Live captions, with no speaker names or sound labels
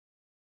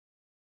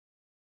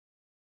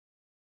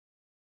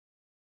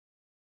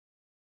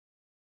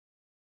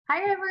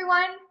Hi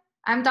everyone,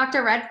 I'm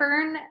Dr.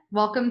 Redfern.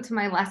 Welcome to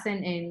my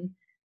lesson in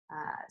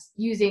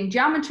using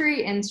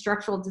geometry and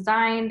structural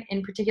design,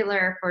 in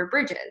particular for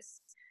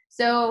bridges.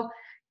 So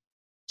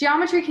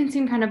geometry can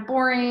seem kind of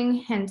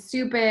boring and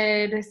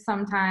stupid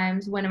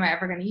sometimes. When am I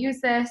ever going to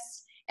use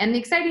this? And the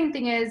exciting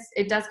thing is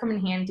it does come in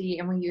handy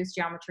and we use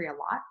geometry a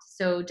lot.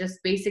 So just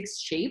basic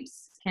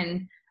shapes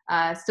can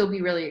still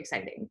be really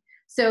exciting.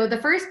 So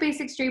the first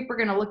basic shape we're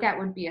going to look at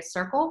would be a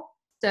circle.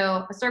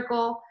 So a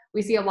circle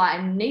we see a lot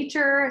in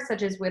nature,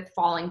 such as with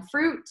falling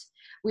fruit.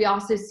 We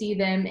also see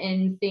them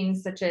in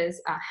things such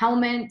as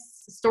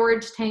helmets,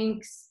 storage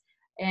tanks,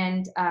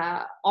 and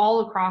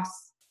all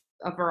across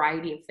a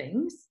variety of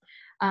things.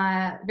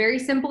 Very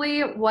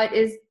simply, what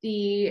is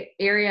the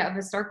area of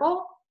a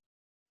circle?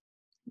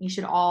 You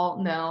should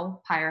all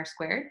know pi r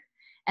squared.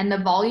 And the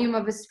volume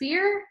of a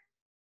sphere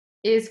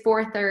is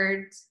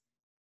 4/3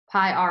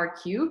 pi r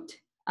cubed.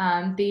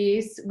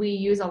 These we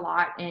use a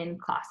lot in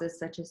classes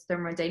such as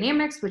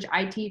thermodynamics, which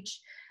I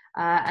teach,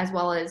 as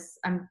well as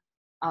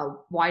a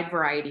wide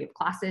variety of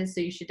classes,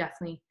 so you should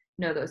definitely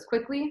know those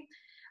quickly.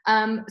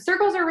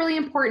 Circles are really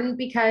important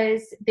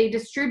because they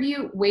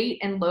distribute weight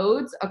and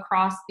loads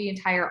across the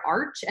entire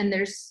arch, and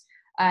there's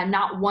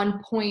not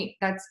one point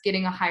that's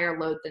getting a higher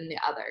load than the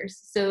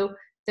others. So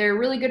they're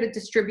really good at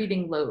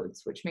distributing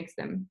loads, which makes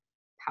them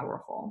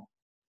powerful.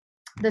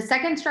 The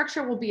second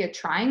structure will be a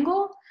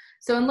triangle.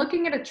 So in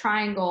looking at a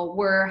triangle,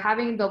 we're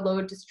having the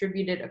load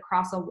distributed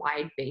across a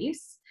wide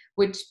base,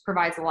 which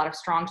provides a lot of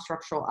strong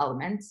structural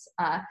elements.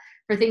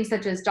 For things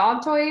such as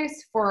dog toys,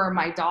 for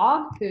my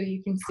dog, who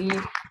you can see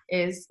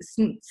is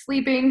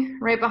sleeping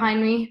right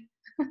behind me.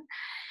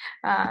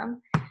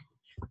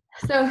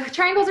 So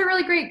triangles are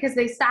really great because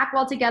they stack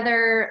well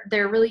together,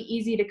 they're really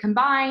easy to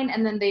combine,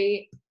 and then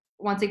they,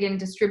 once again,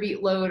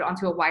 distribute load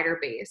onto a wider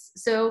base.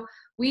 So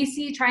we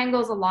see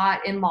triangles a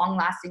lot in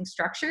long-lasting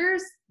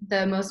structures,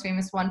 the most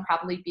famous one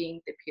probably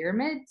being the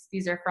pyramids.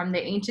 These are from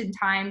the ancient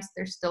times,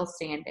 they're still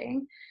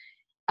standing.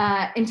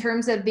 In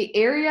terms of the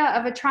area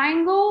of a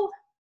triangle,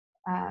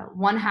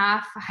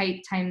 1/2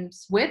 height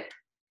times width.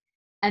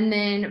 And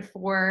then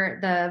for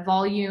the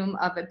volume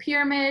of a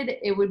pyramid,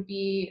 it would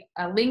be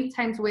length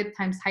times width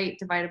times height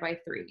divided by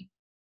 3.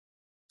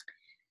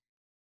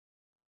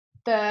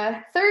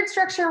 The third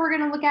structure we're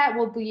going to look at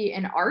will be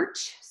an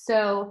arch.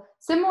 So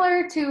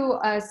similar to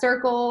a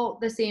circle,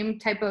 the same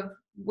type of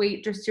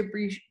weight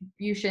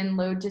distribution,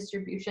 load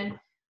distribution.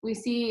 We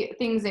see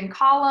things in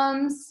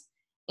columns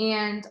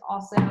and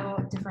also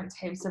different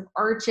types of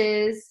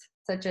arches,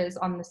 such as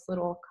on this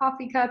little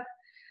coffee cup,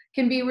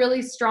 can be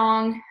really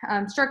strong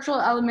structural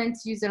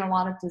elements used in a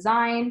lot of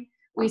design.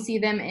 We see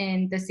them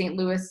in the St.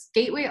 Louis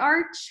Gateway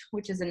Arch,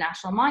 which is a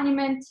national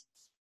monument,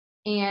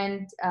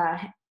 and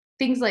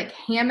things like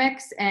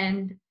hammocks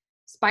and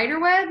spider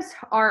webs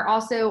are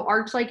also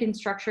arch-like in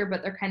structure,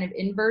 but they're kind of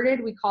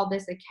inverted. We call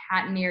this a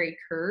catenary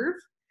curve.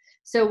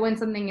 So when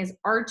something is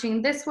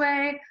arching this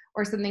way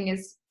or something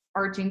is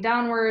arching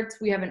downwards,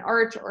 we have an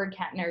arch or a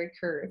catenary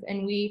curve.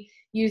 And we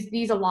use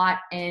these a lot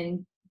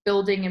in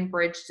building and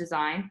bridge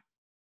design.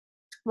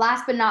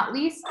 Last but not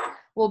least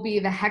will be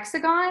the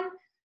hexagon.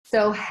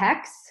 So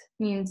hex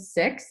means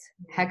 6,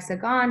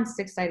 hexagon,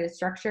 6-sided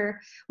structure.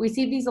 We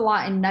see these a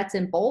lot in nuts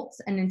and bolts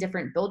and in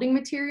different building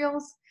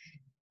materials,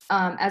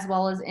 as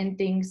well as in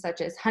things such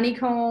as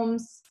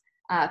honeycombs,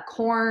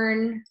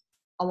 corn,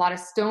 a lot of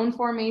stone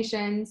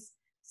formations,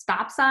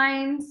 stop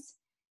signs,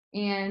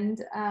 and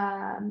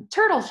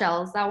turtle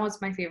shells. That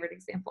was my favorite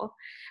example.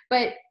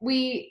 But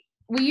we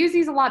use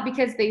these a lot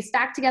because they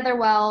stack together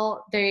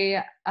well.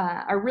 They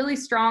are really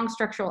strong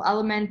structural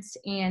elements,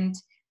 and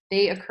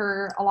they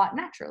occur a lot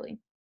naturally.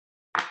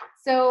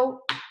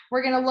 So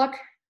we're going to look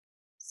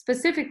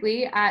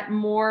specifically at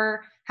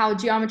more how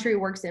geometry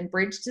works in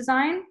bridge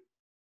design.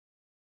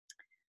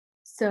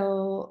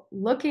 So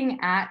looking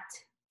at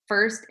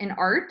first an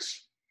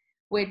arch,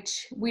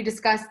 which we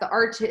discussed, the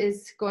arch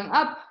is going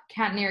up,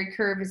 catenary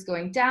curve is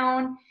going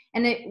down,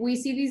 and we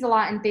see these a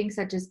lot in things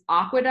such as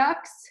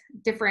aqueducts,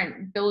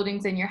 different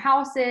buildings in your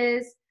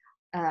houses,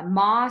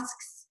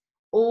 mosques,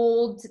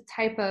 old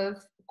type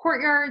of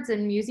courtyards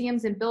and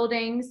museums and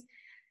buildings.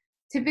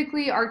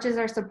 Typically, arches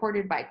are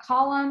supported by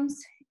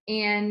columns,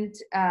 and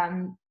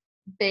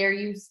they're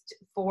used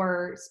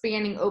for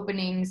spanning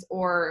openings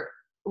or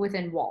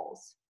within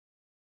walls.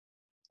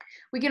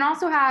 We can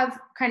also have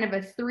kind of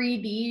a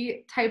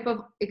 3D type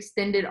of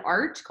extended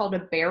arch called a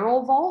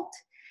barrel vault.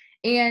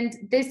 And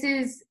this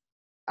is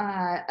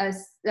a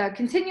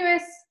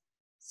continuous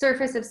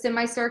surface of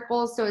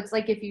semicircles. So it's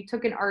like if you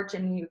took an arch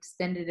and you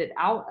extended it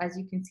out, as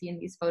you can see in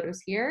these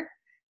photos here.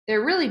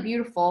 They're really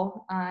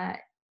beautiful.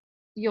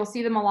 You'll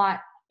see them a lot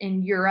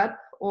in Europe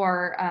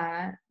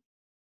or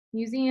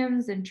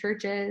museums and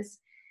churches.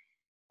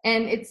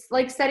 And it's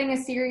like setting a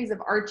series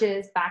of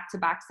arches back to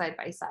back, side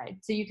by side.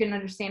 So you can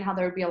understand how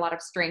there would be a lot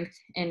of strength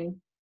in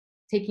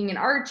taking an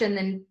arch and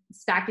then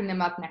stacking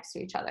them up next to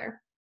each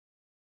other.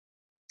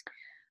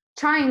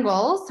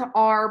 Triangles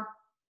are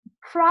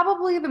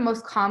Probably the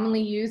most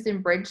commonly used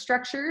in bridge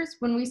structures.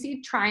 When we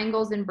see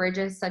triangles in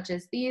bridges such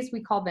as these,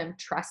 we call them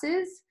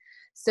trusses.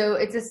 So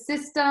it's a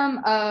system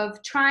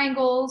of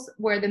triangles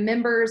where the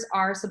members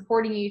are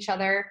supporting each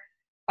other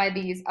by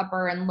these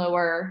upper and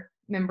lower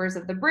members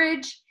of the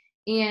bridge.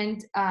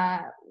 And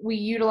we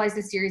utilize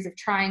a series of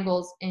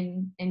triangles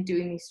in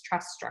doing these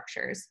truss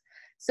structures.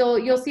 So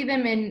you'll see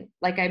them in,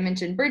 like I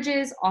mentioned,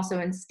 bridges, also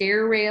in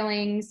stair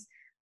railings,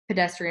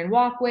 pedestrian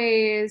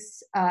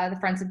walkways, the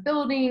fronts of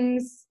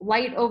buildings,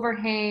 light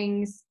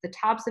overhangs, the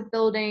tops of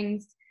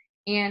buildings,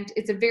 and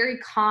it's a very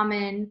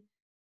common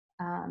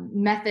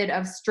method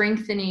of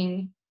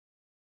strengthening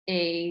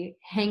a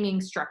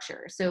hanging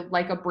structure, so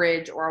like a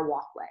bridge or a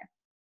walkway.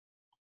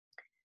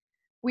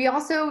 We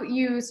also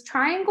use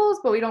triangles,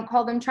 but we don't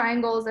call them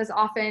triangles as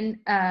often.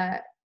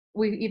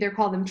 We either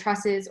call them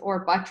trusses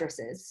or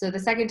buttresses. So the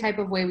second type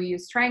of way we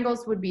use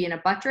triangles would be in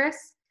a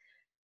buttress,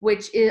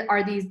 which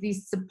are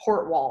these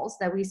support walls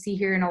that we see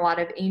here in a lot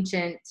of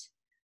ancient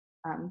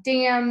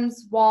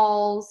dams,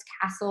 walls,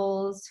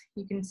 castles.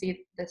 You can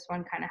see this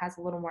one kind of has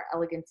a little more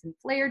elegance and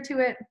flair to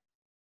it.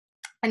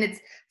 And it's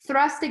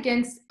thrust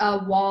against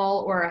a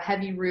wall or a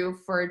heavy roof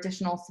for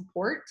additional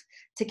support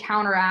to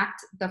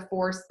counteract the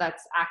force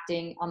that's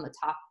acting on the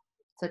top,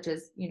 such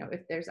as, you know,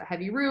 if there's a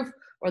heavy roof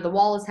or the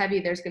wall is heavy,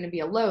 there's going to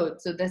be a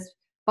load. So this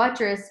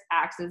buttress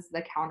acts as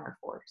the counter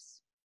force.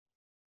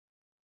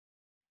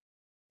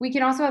 We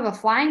can also have a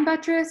flying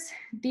buttress.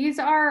 These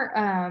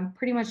are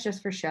pretty much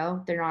just for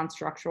show. They're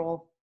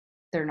non-structural.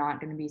 They're not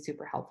going to be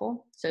super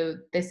helpful. So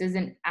this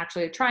isn't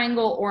actually a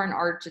triangle or an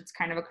arch. It's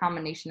kind of a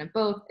combination of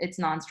both. It's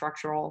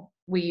non-structural.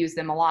 We use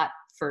them a lot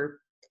for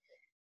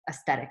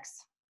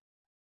aesthetics.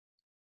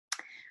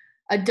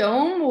 A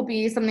dome will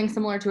be something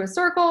similar to a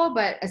circle,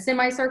 but a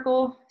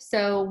semicircle.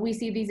 So we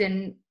see these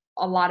in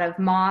a lot of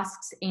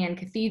mosques and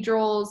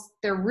cathedrals.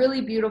 They're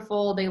really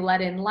beautiful. They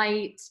let in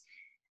light.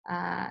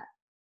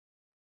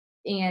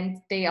 And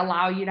they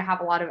allow you to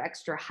have a lot of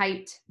extra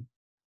height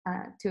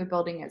to a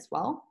building as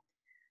well.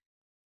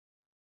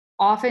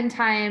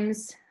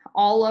 Oftentimes,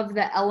 all of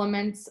the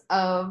elements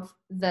of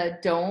the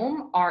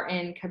dome are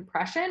in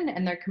compression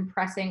and they're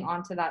compressing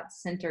onto that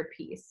center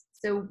piece.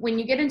 So when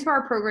you get into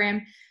our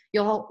program,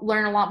 you'll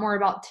learn a lot more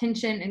about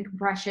tension and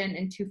compression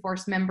and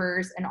two-force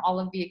members and all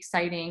of the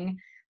exciting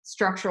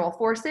structural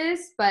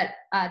forces. But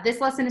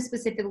this lesson is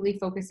specifically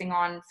focusing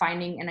on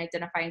finding and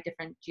identifying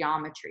different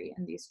geometry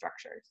in these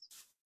structures.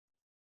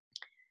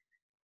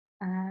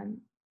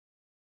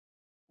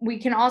 We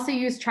can also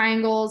use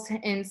triangles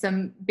in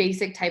some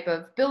basic type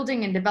of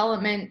building and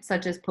development,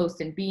 such as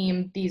post and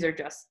beam. These are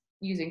just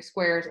using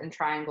squares and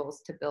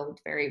triangles to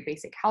build very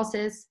basic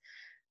houses.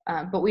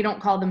 But we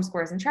don't call them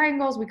squares and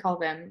triangles, we call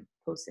them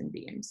posts and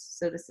beams.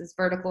 So this is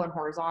vertical and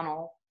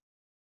horizontal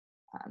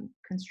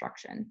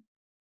construction.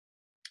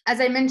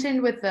 As I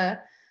mentioned with the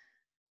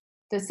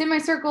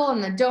semicircle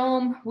and the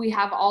dome, we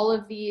have all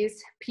of these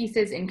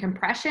pieces in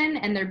compression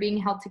and they're being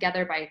held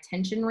together by a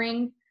tension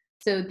ring.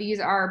 So these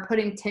are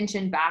putting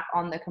tension back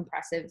on the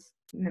compressive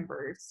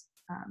members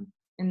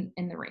in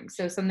the ring.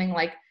 So something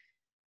like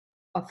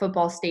a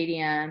football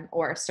stadium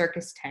or a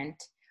circus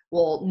tent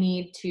will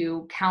need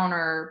to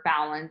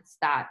counterbalance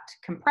that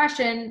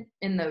compression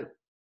in the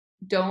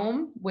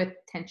dome with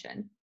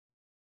tension.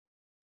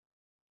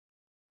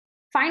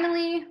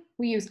 Finally,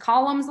 we use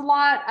columns a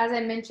lot. As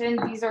I mentioned,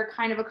 these are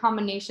kind of a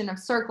combination of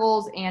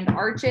circles and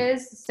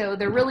arches. So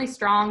they're really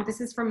strong. This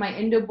is from my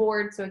Indo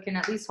board, so it can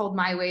at least hold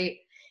my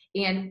weight.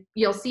 And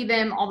you'll see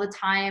them all the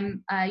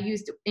time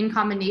used in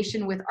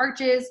combination with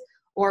arches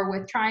or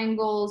with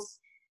triangles.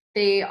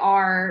 They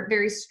are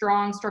very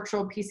strong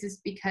structural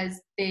pieces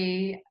because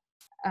they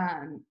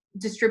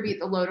distribute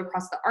the load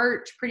across the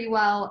arch pretty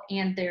well,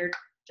 and they're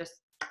just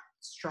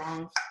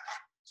strong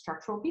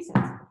structural pieces.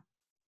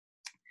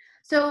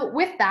 So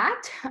with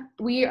that,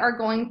 we are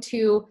going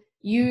to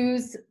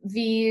use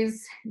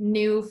these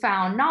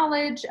newfound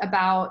knowledge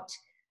about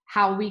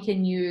how we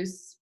can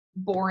use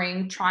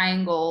boring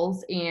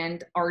triangles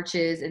and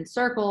arches and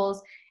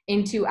circles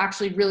into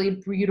actually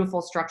really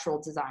beautiful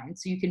structural design.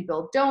 So you can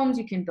build domes,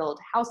 you can build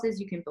houses,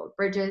 you can build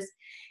bridges.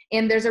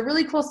 And there's a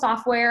really cool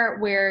software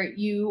where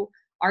you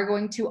are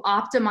going to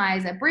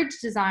optimize a bridge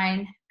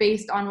design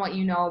based on what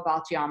you know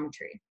about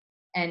geometry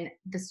and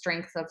the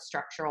strengths of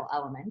structural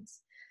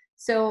elements.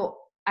 So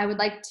I would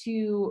like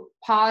to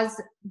pause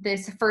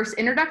this first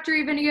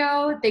introductory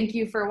video. Thank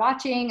you for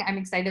watching. I'm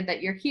excited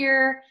that you're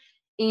here.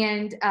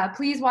 And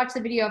please watch the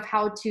video of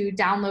how to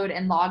download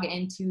and log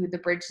into the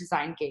bridge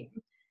design game.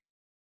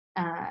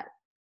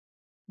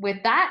 With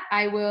that,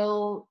 I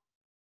will